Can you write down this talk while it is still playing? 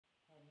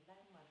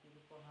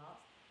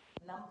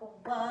Number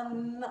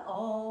one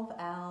of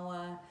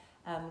our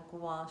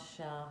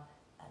Gua-Sha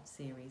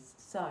series.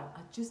 So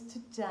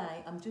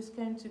today I'm just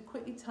going to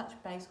quickly touch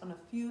base on a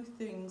few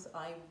things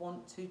I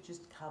want to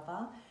just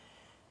cover.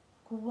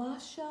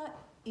 Gua-Sha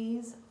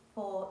is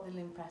for the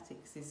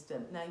lymphatic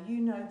system. Now you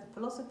know the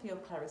philosophy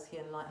of clarity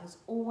and light has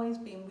always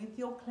been with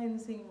your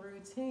cleansing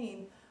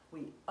routine.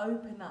 We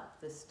open up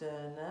the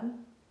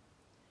sternum,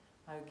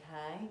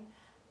 okay,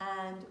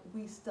 and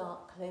we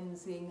start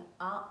cleansing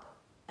up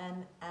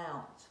and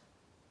out.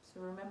 So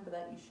remember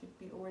that you should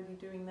be already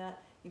doing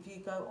that. If you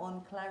go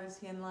on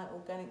Clarity and Light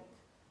Organic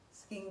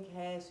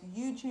Skincare's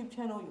YouTube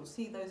channel, you'll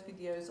see those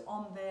videos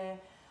on there.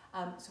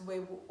 So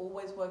we're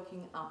always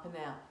working up and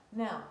out.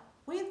 Now,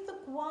 with the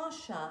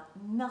Gua-Sha,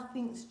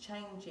 nothing's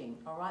changing,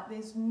 all right?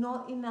 There's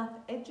not enough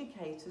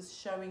educators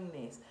showing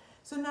this.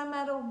 So no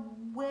matter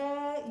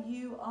where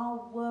you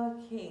are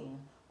working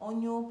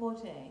on your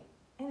body,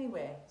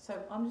 anywhere. So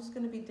I'm just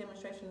going to be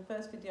demonstration. The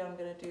first video I'm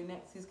going to do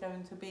next is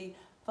going to be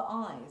for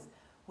eyes.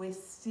 We're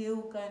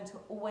still going to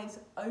always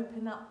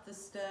open up the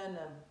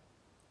sternum,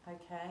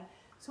 okay?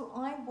 So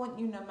I want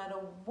you, no matter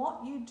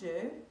what you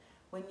do,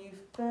 when you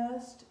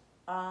first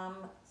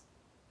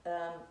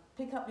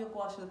pick up your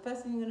Gua-Sha, the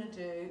first thing you're going to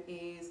do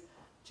is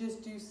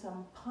just do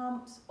some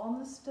pumps on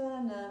the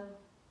sternum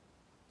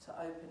to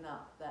open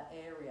up that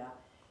area.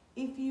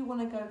 If you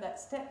want to go that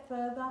step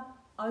further,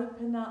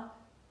 open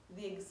up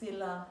the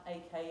axilla,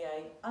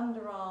 aka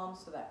underarm,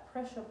 so that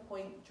pressure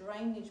point,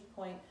 drainage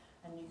point,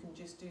 and you can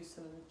just do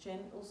some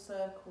gentle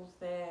circles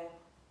there.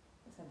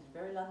 It sounded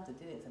very London,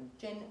 didn't it? Some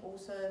gentle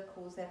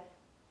circles there.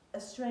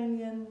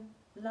 Australian,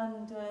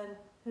 London,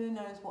 who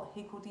knows what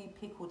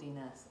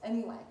higgledy-pigglediness.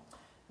 Anyway,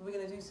 we're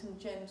going to do some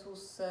gentle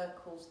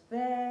circles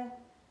there,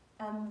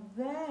 and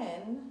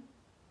then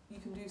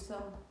you can do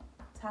some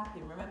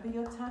tapping. Remember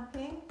your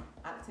tapping?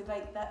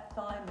 Activate that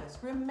thymus.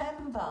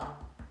 Remember,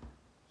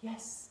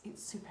 yes,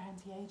 it's super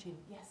anti-aging.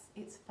 Yes,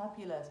 it's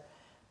fabulous.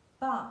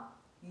 But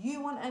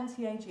you want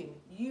anti-aging,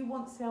 you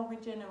want cell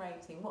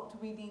regenerating. What do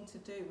we need to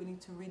do? We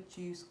need to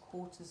reduce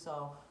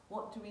cortisol.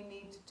 What do we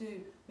need to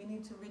do? We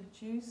need to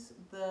reduce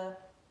the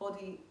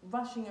body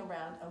rushing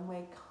around, and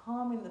we're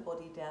calming the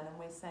body down, and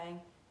we're saying,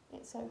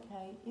 it's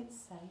okay, it's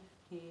safe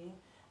here,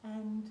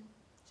 and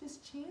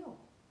just chill.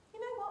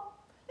 You know what?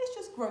 Let's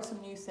just grow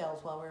some new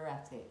cells while we're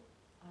at it.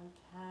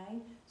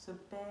 Okay, so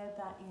bear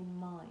that in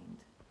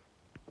mind.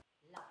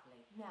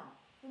 Lovely. Now,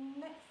 the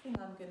next thing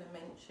I'm going to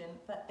mention,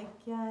 but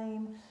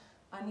again,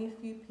 only a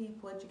few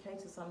people,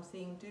 educators I'm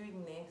seeing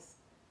doing this,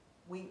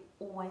 we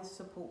always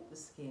support the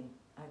skin,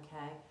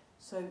 okay?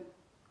 So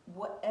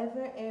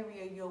whatever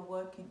area you're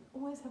working,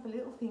 always have a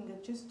little finger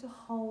just to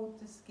hold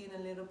the skin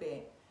a little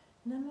bit.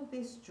 None of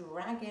this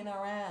dragging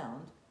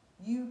around.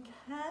 You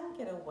can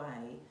get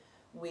away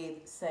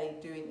with, say,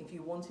 doing, if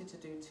you wanted to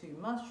do 2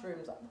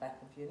 mushrooms up the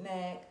back of your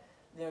neck,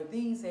 you know,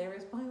 these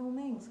areas, by all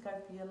means, go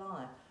for your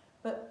life.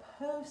 But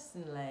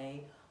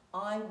personally,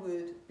 I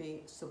would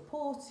be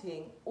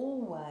supporting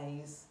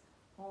always,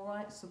 all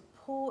right?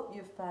 Support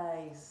your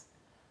face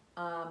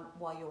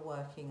while you're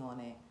working on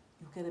it.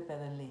 You'll get a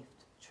better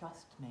lift.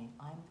 Trust me,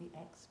 I'm the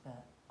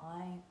expert.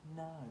 I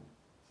know.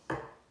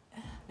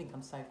 I think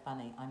I'm so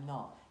funny. I'm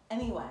not.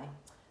 Anyway,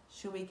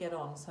 shall we get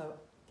on? So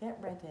get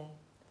ready.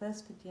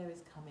 First video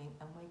is coming,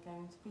 and we're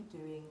going to be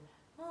doing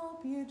our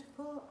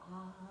beautiful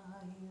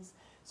eyes.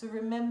 So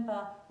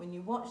remember, when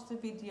you watch the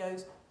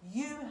videos,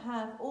 you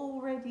have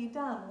already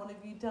done. What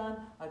have you done?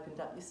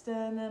 Opened up your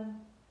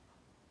sternum.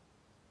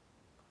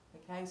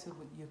 Okay, so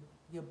with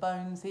your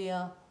bones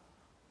here,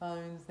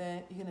 bones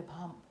there, you're going to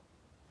pump.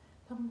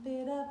 Pump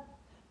it up.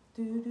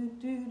 Do, do,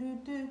 do, do,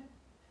 do.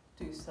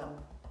 Do some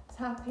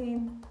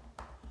tapping.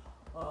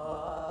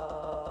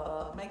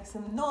 Make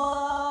some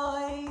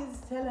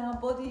noise. Tell our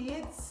body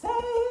it's safe.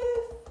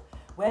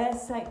 We're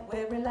safe,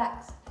 we're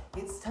relaxed.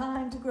 It's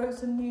time to grow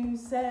some new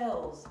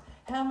cells.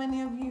 How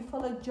many of you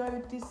follow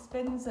Joe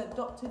Dispenza,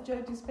 Dr.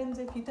 Joe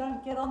Dispenza? If you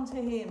don't, get onto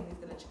him. He's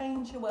going to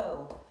change your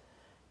world.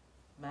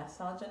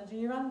 Massage under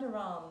your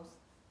underarms.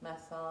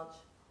 Massage.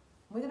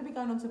 We're going to be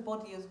going onto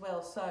body as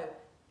well. So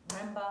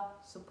remember,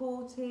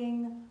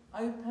 supporting,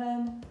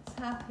 open,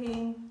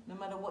 tapping, no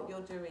matter what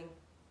you're doing.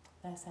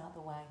 That's out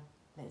the way.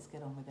 Let's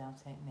get on with our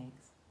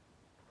techniques.